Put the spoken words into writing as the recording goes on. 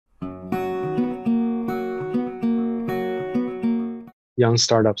young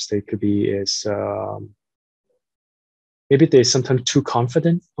startups they could be is maybe they're sometimes too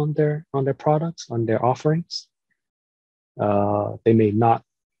confident on their products, on their offerings. They may not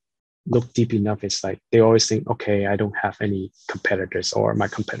look deep enough. It's like they always think, okay, I don't have any competitors, or my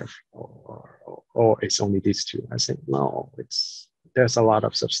competitor, or it's only these two. I say no, there's a lot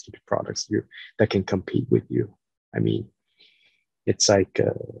of substitute products that can compete with you. I mean, it's like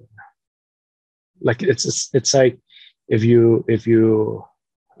it's like if you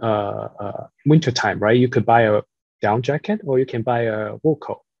winter time, right? You could buy a down jacket or you can buy a wool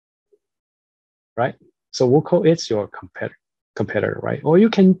coat, right? So wool coat is your competitor, right? Or you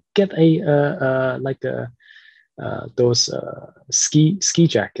can get those ski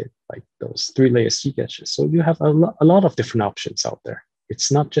jacket, like those 3-layer ski jackets. So you have a lot of different options out there.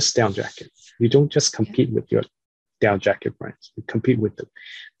 It's not just down jacket. You don't just compete with your down jacket brands. You compete with the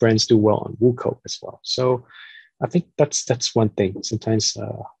brands do well on wool coat as well. So I think that's one thing. Sometimes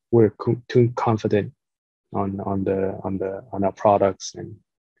we're too confident on our products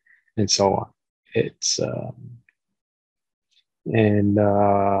and so on. It's and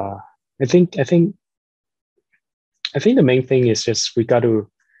I think the main thing is just we got to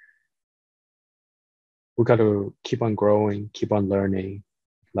keep on growing, keep on learning.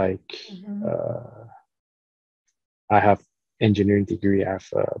 Like I have engineering degree, I have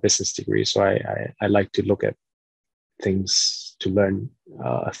a business degree, so I like to look at things to learn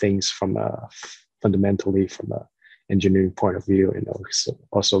things from fundamentally from a engineering point of view, and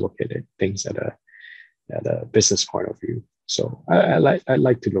also look at things at a business point of view. So I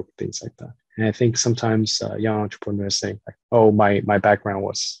like to look at things like that. And I think sometimes young entrepreneurs say, like, oh, my background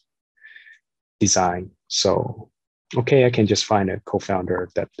was design, so okay, I can just find a co-founder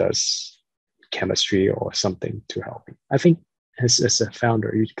that does chemistry or something to help me. I think as a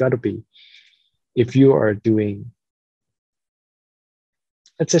founder, you got to be, if you are doing,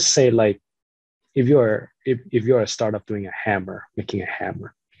 let's just say, like, if you're a startup doing making a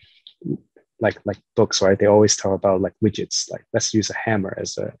hammer, like books, right? They always talk about like widgets. Like, let's use a hammer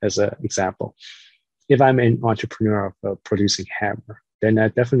as a example. If I'm an entrepreneur of producing hammer, then I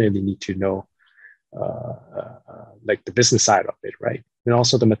definitely need to know like the business side of it, right? And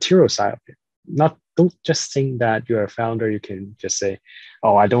also the material side of it. Don't just think that you're a founder. You can just say,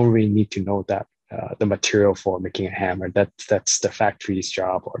 oh, I don't really need to know that the material for making a hammer. That's the factory's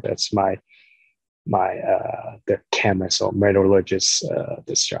job, or that's the chemist or metallurgist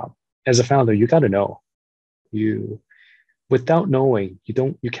this job. As a founder, you got to know. Without knowing,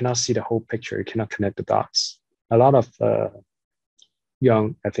 you cannot see the whole picture. You cannot connect the dots. A lot of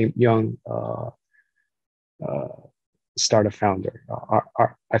young startup founder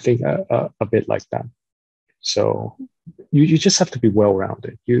are I think a bit like that. So you just have to be well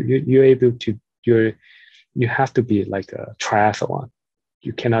rounded. You're able to you have to be like a triathlon.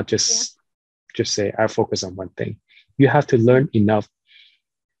 You cannot just say I focus on one thing. You have to learn enough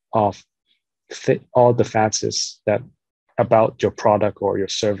of all the facets that about your product or your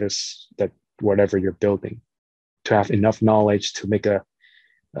service, that whatever you're building, to have enough knowledge to make a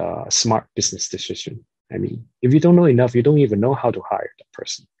smart business decision. I mean, if you don't know enough, you don't even know how to hire that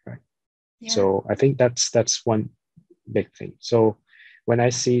person, right? Yeah. So I think that's one big thing. So when I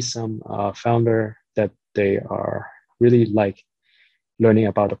see some founder that they are really like learning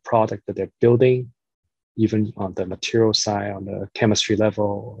about the product that they're building, even on the material side, on the chemistry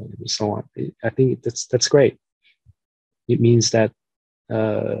level, and so on, I think that's great. It means that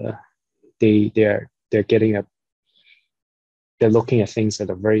they're looking at things at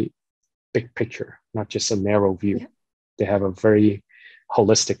a very big picture, not just a narrow view. Yeah. They have a very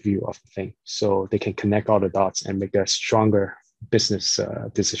holistic view of the thing, so they can connect all the dots and make a stronger business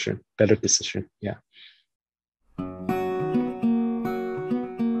decision, better decision. Yeah.